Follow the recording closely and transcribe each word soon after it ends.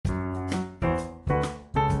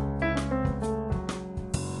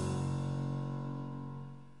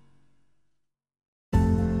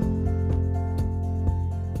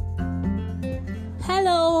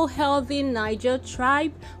Healthy Niger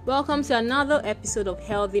tribe. Welcome to another episode of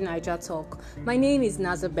Healthy Niger Talk. My name is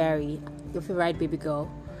Naza Berry, your favorite baby girl.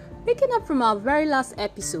 Picking up from our very last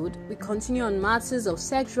episode, we continue on matters of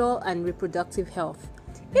sexual and reproductive health.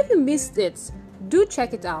 If you missed it, do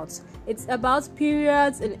check it out. It's about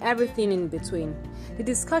periods and everything in between. The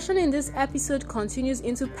discussion in this episode continues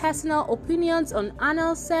into personal opinions on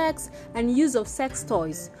anal sex and use of sex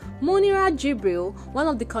toys. Munira Jibril, one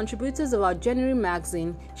of the contributors of our January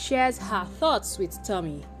magazine, shares her thoughts with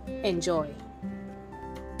Tommy. Enjoy.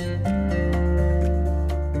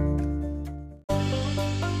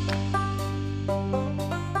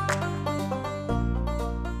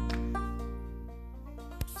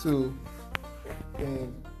 So,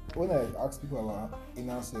 when I ask people about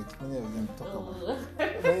anal sex, many of them talk about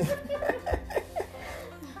it.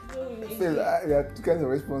 So, there are two kinds of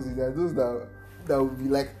responses. There are those that will be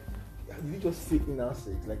like, did you just say anal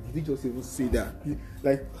sex? Like, did you just even say that?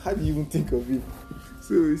 Like, how do you even think of it?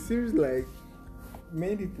 So, it seems like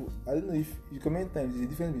many people, I don't know if you comment times, there's a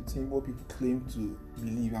difference between what people claim to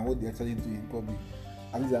believe and what they actually do in public.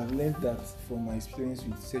 At least I've learned that from my experience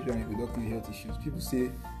with sexual and reproductive health issues. People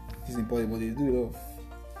say it's important, but they do a lot of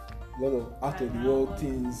out of the world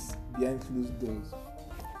things behind closed doors.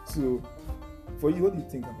 So, for you, what do you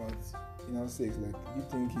think about anal sex? Like, do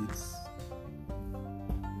you think it's...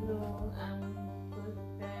 No, totally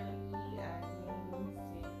against it.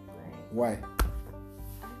 Why? I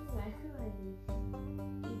feel like it's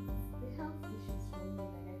the health issues for me.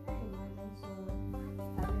 Like, I can't imagine someone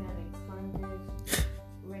having an expanded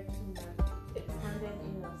rectum and expanded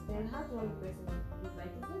anus. Then how do one person look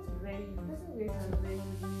like? It's going to be very, the person going to have very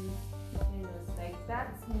loose anus. Like that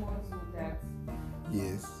muscle that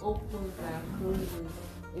opens and closes.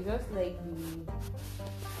 It's just like the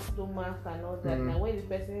stomach and all that. Now when the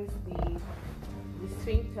person's the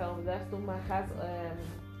sphincter of that stomach has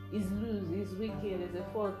is loose, is weakened, there's a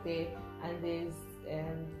fault there, and there's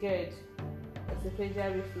GERD,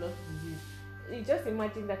 esophageal reflux disease. You just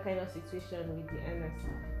imagine that kind of situation with the anus.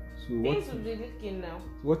 So things will be looking now.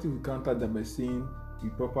 So what if we counter that by saying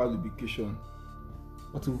with proper lubrication?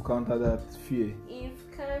 What if we counter that fear? It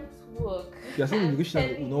can't work. You're saying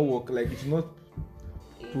lubrication will not work, like it will not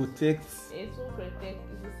protect. It won't protect, it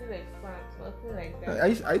will still expand, nothing like that.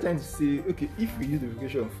 Are you trying to say, okay, if we use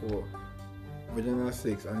lubrication for vaginal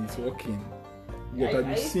sex and it's working, it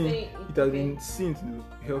has been seen to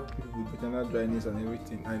help people with vaginal dryness and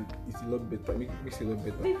everything, and it's a lot better, makes it a lot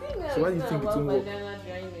better. The thing now So why do you is think not it about won't work? vaginal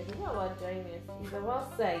dryness, it's not about dryness, it's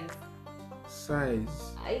about size.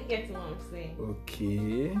 Size. Are you getting what I'm saying?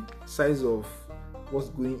 Okay. Size of what's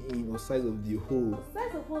going in or size of the hole? The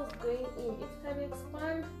size of what's going in, it can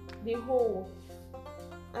expand the hole.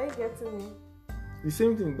 Are you getting me? The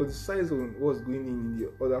same thing, but the size of what's going in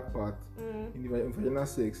the other part, in the vaginal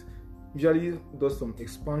sex, usually does some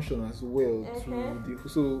expansion as well to the.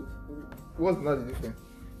 So, what's not the difference?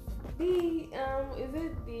 The is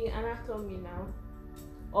it the anatomy now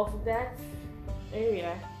of that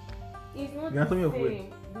area? It's not the anatomy of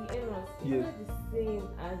same. The anus is not the same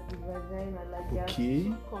as the vagina. Like they are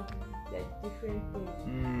two completely like different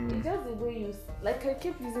things. It's just the way you like. I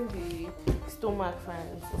keep using the stomach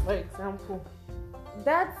for example.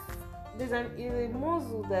 That there's a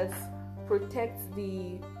muscle that protects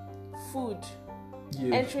the food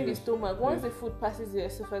entering the stomach. Once the food passes the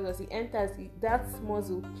esophagus, it enters. That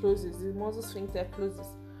muscle closes. The muscle sphincter closes.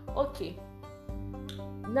 Okay.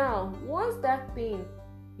 Now, once that thing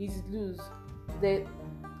is loose, the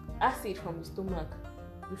acid from the stomach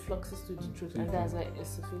refluxes to the throat, and that's why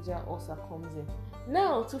esophageal ulcer comes in.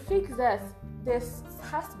 Now, to fix that, there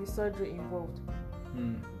has to be surgery involved.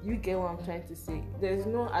 You get what I'm trying to say?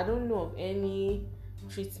 I don't know of any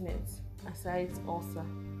treatment aside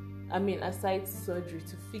surgery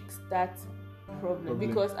to fix that problem.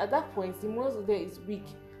 Because at that point the muscle there is weak,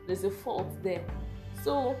 there's a fault there.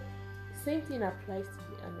 So same thing applies to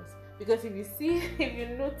the anus, because if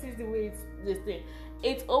you notice the way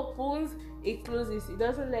it opens, it closes, it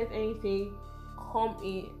doesn't let anything come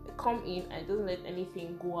in and it doesn't let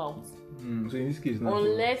anything go out. So in this case,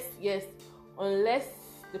 unless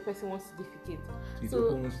the person wants to defecate. It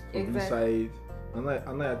opens from inside, and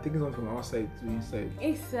I think it's from outside to inside.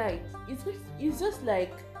 Inside, it's just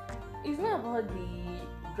like, it's not about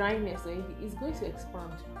the dryness or anything. It's going to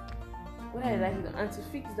expand. What I like it, and to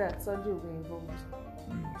fix that, surgery will be involved.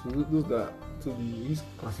 So the risk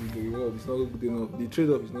considered the reward is not good enough. The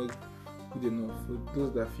trade-off is not good enough for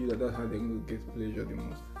those that feel that that's how they're going to get pleasure the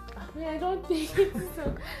most. I mean, I don't think it's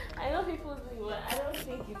so. I know people do, but I don't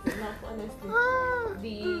think it's enough, honestly.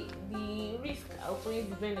 The risk outweighs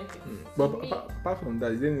the benefits. But apart from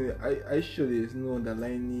that, then I sure there's no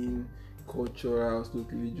underlying cultural,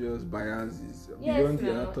 religious biases beyond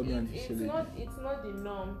the anatomy and physiology. It's not the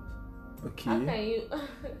norm. Okay. How can you?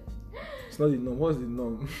 It's not the norm. What's the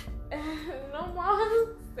norm? Normal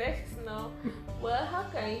sex now. Well, how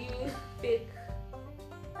can you take?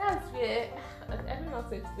 That's where I don't know how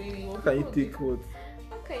to explain it. How can you take what?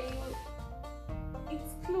 How can you?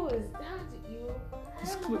 It's closed. How do you?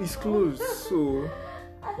 It's closed. So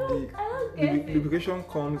I don't get it. lubrication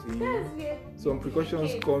comes in. That's where some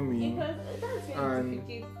precautions come in. Because that's where and you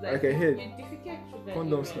defecate. like I heard, you defecate through that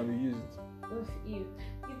condoms area. can be used. You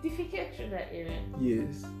defecate through that area.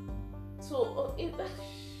 Yes. So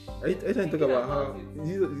I talk about how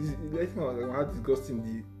how disgusting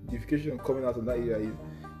the defecation coming out of that area is.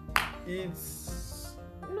 It's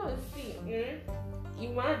no, see,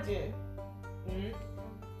 imagine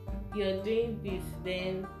you're doing this,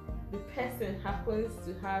 then the person happens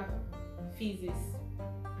to have feces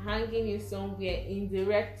hanging in somewhere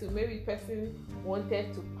indirect to maybe the person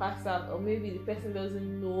wanted to pass out, or maybe the person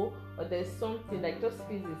doesn't know, or there's something like just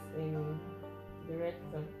feces in the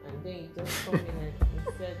rectum, and then you just come in and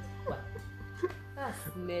insert. What? That's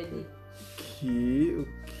smelly.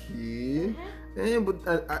 Okay. But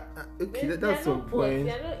okay, that's some point.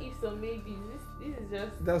 There are no ifs or maybes. This is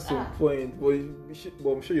just. That's some point. But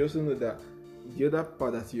I'm sure you also know that the other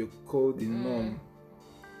part that you call the norm,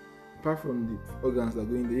 apart from the organs that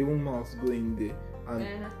go in there, even mouths go in there.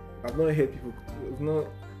 And I've not heard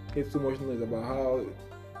so much noise about how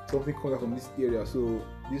something comes out from this area, so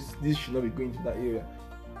this should not be going to that area.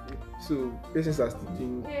 So patients are still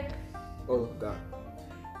doing all of that.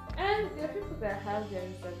 And there are people that have their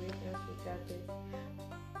reservations regarding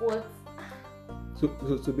what.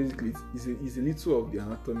 So basically, it's a little of the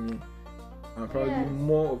anatomy and probably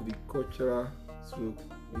more of the cultural,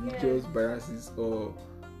 religious biases or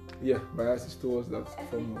biases towards that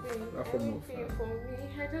form of. For me,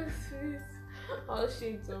 I just feel all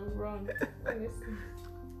shades of wrong, honestly.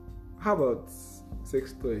 How about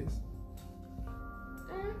sex toys?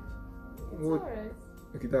 It's alright.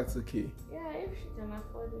 Okay, that's okay. Yeah, if she can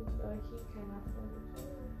afford it or he can afford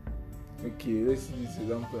it. Okay, let's see this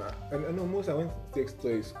example. I know most when sex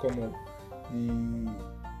toys come up,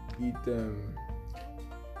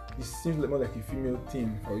 it seems like more like a female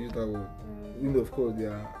thing, if I use that word. Even though of course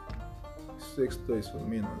there are sex toys for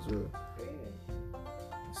men as well.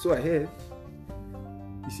 So I heard.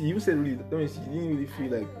 You see, you said really, you didn't really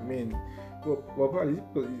feel like men. But probably,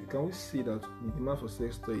 can we say that the demand for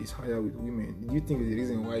sex toy is higher with women? Do you think there's a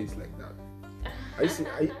reason why it's like that? I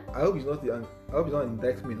hope it's not an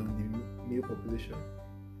indictment on the male population.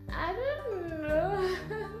 I don't know.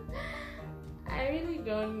 I really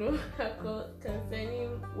don't know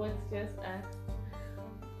concerning what's just asked.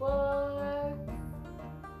 But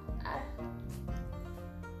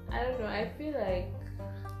I don't know. I feel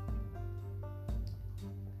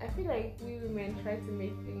like we women try to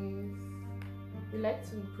make things. We like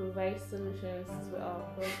to provide solutions to our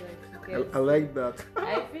problems. I like that.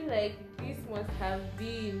 I feel like this must have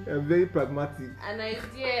been very pragmatic. An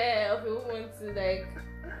idea of a woman to like,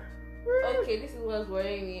 okay, this is what's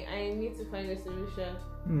worrying me. I need to find a solution.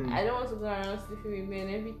 I don't want to go around sleeping with men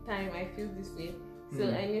every time I feel this way. So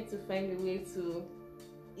I need to find a way to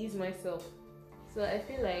ease myself. So I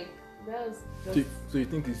feel like that was just... So you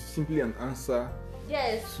think it's simply an answer to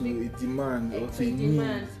a demand or to a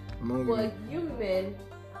need? But you men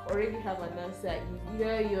already have an answer.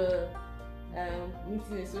 Either you're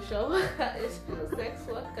meeting a social worker, a sex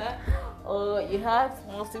worker, or you have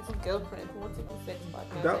multiple girlfriends, multiple sex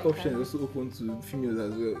partners. That option is also open to females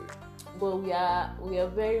as well. But we are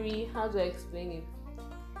very, how do I explain it?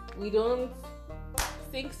 We don't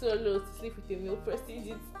sink so low to sleep with a male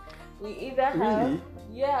prostitute. We either have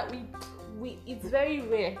we it's very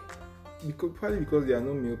rare. Probably because there are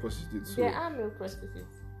no male prostitutes. So there are male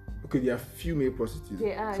prostitutes. Okay, there are few male prostitutes.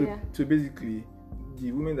 There are, so basically,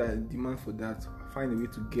 the women that demand for that find a way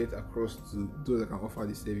to get across to those that can offer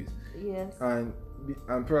the service. Yes. And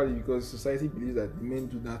probably because society believes that the men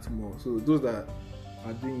do that more. So those that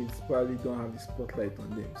are doing it probably don't have the spotlight on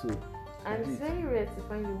them. So and it's very rare to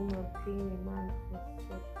find a woman paying a man for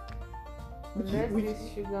sex. Unless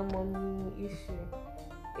this sugar mommy issue.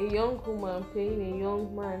 A young woman paying a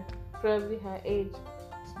young man, probably her age,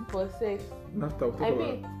 for sex. After we'll talk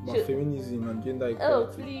about feminism and gender equality. Oh,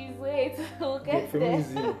 please wait. We'll get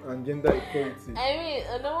feminism and gender equality. I mean,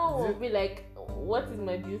 another one will be like, what is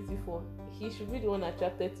my beauty for? He should be the one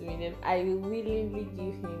attracted to me. Then I will willingly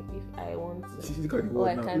give him if I want to. See, look at the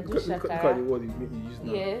word now. Look at the word you use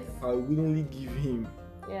now. Yes. I will willingly give him.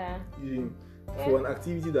 Yeah. For an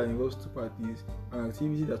activity that involves two parties, an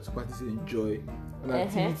activity that two parties enjoy, an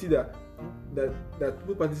activity that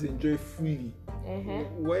two parties enjoy fully.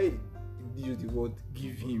 Why did you use the word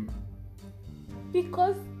give him?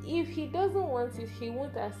 Because if he doesn't want it, he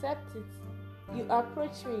won't accept it. You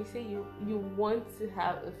approach me, you say you want to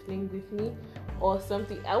have a fling with me or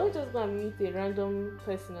something. I won't just go and meet a random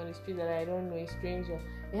person on the street that I don't know, a stranger.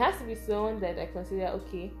 It has to be someone that I consider,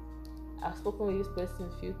 okay, I've spoken with this person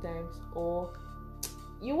a few times, or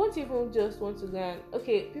you won't even just want to go and,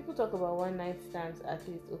 okay, people talk about one night stands at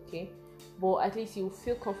least, okay, but at least you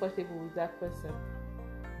feel comfortable with that person.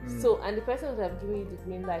 So, and the person would have given you the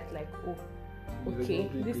green light, like, oh, okay,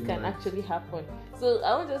 this can actually happen. So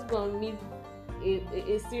I won't just go and meet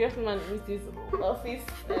a serious man with his office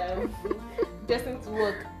dressing to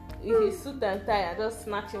work with his suit and tie and just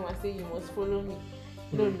snatch him and say you must follow me.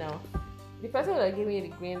 No, now the person will give me the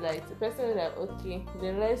green light. The person will like, okay,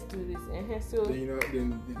 then let's do this. So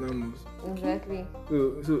then it now moves. Exactly.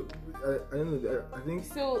 So I don't know. I think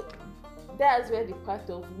so. That's where the part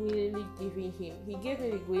of willingly giving him. He gave me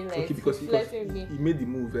the green light. Okay, because he made the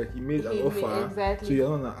move, like he made an offer. Exactly. So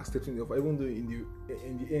you're not accepting the offer, even though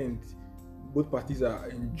in the end, both parties are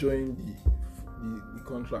enjoying the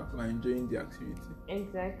contract or enjoying the activity.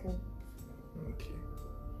 Exactly. Okay.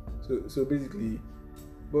 So basically,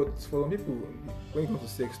 but for some people, when it comes to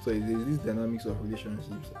sex toys, there's this dynamics of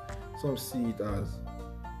relationships. Some see it as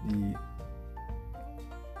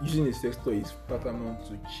using a sex toy is tantamount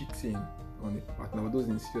to cheating on a partner, those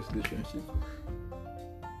in serious relationships.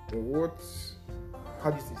 How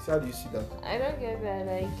do you see that? I don't get that.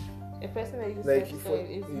 Like a person that uses sex toy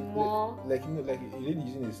is more like a lady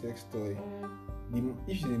using a sex toy.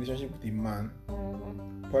 If she's in a relationship with a man,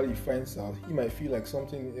 probably finds out, he might feel like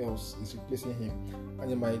something else is replacing him, and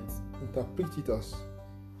he might interpret it as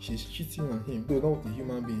she's cheating on him. Though not with a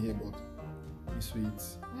human being here, but it's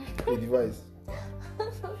with a device.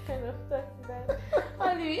 What kind of thought is that?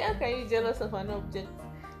 How can you jealous of an object?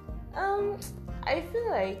 I feel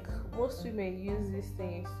like most women use these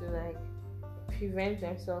things to like prevent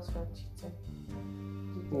themselves from cheating.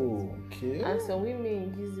 Okay. And some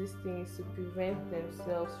women use these things to prevent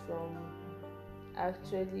themselves from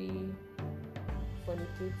actually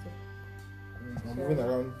fornicating. Moving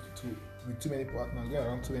around with too many partners, going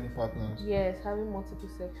around too many partners. Yes, having multiple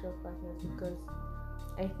sexual partners, because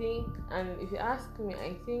I think, and if you ask me,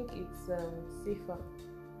 I think it's safer.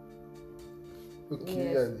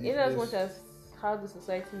 Okay, yes. In as much as how the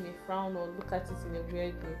society may frown or look at it in a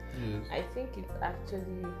weird way, yes. I think it's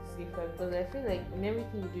actually safer, because I feel like in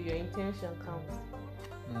everything you do, your intention counts.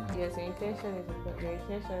 Yes, your intention is important. Your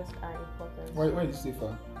intentions are important. Why is it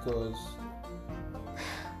safer? Because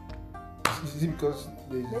is it because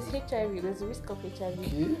there's HIV, there's a risk of HIV.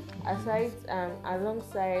 Okay. Aside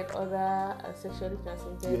alongside other sexually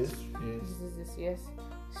transmitted diseases. Yes.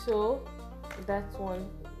 So that one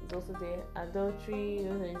is also there. Adultery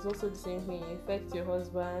is also the same thing. You infect your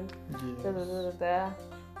husband. Yes.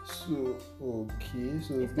 So okay.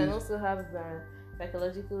 So it can also have the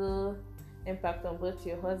psychological impact on both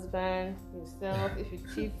your husband, yourself, if you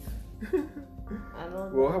cheat. And all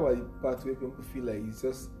well, how about the part where people feel like it's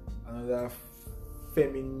just another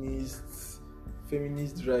feminist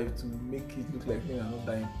drive to make it look like men are not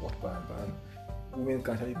that important and women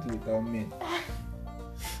can actually do without men?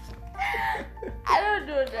 I don't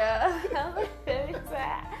know that. I'm a feminist.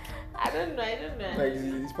 I don't know. Like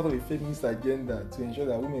it's part of a feminist agenda to ensure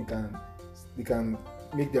that women can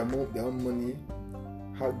make their own money,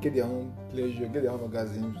 get their own pleasure, get their own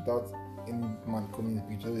orgasms without any man coming in the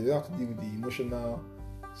picture. They don't have to deal with the emotional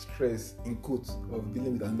stress in quotes of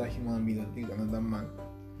dealing with another human being or dealing with another man.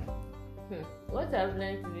 What I've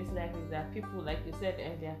learned in this life is that people, like you said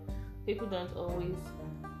earlier, people don't always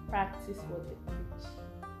practice what they preach.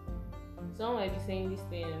 Someone might be saying this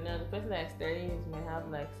thing, and now the person that is telling you might have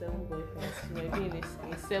like 7 boyfriends. She might be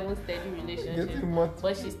in a 7 steady relationship,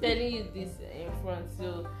 but she's telling you this in front,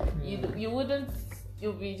 so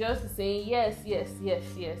you'll be just saying yes.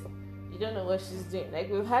 You don't know what she's doing.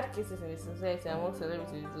 Like we've had cases in the society among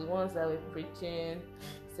celebrities, the ones that were preaching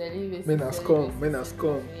celibacy. Men has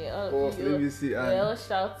come. Yeah, celibacy, and they're all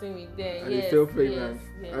shouting with them. And they fell pregnant.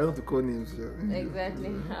 I don't want to call names.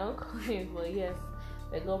 Exactly. I won't call names, but yes,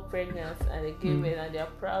 they got pregnant and they gave it, and they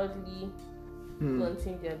are proudly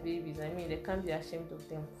planting their babies. I mean, they can't be ashamed of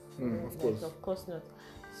them. Of course. Of course not.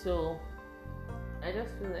 So I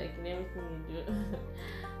just feel like in everything you do,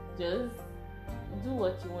 just do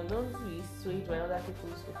what you want. Don't be swayed by other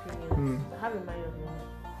people's opinions. Have a mind of your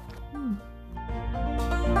own.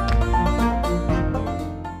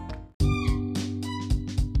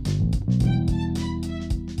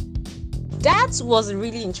 That was a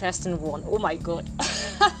really interesting one. Oh my god.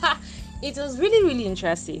 It was really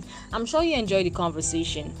interesting. I'm sure you enjoyed the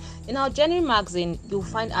conversation. In our January magazine, you'll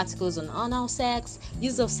find articles on anal sex,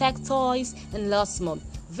 use of sex toys, and lots more.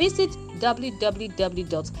 Visit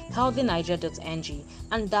www.healthyniger.ng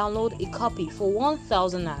and download a copy for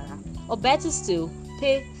 1,000 naira. Or better still,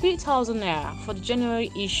 pay 3,000 naira for the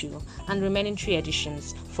January issue and remaining 3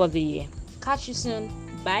 editions for the year. Catch you soon.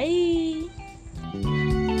 Bye.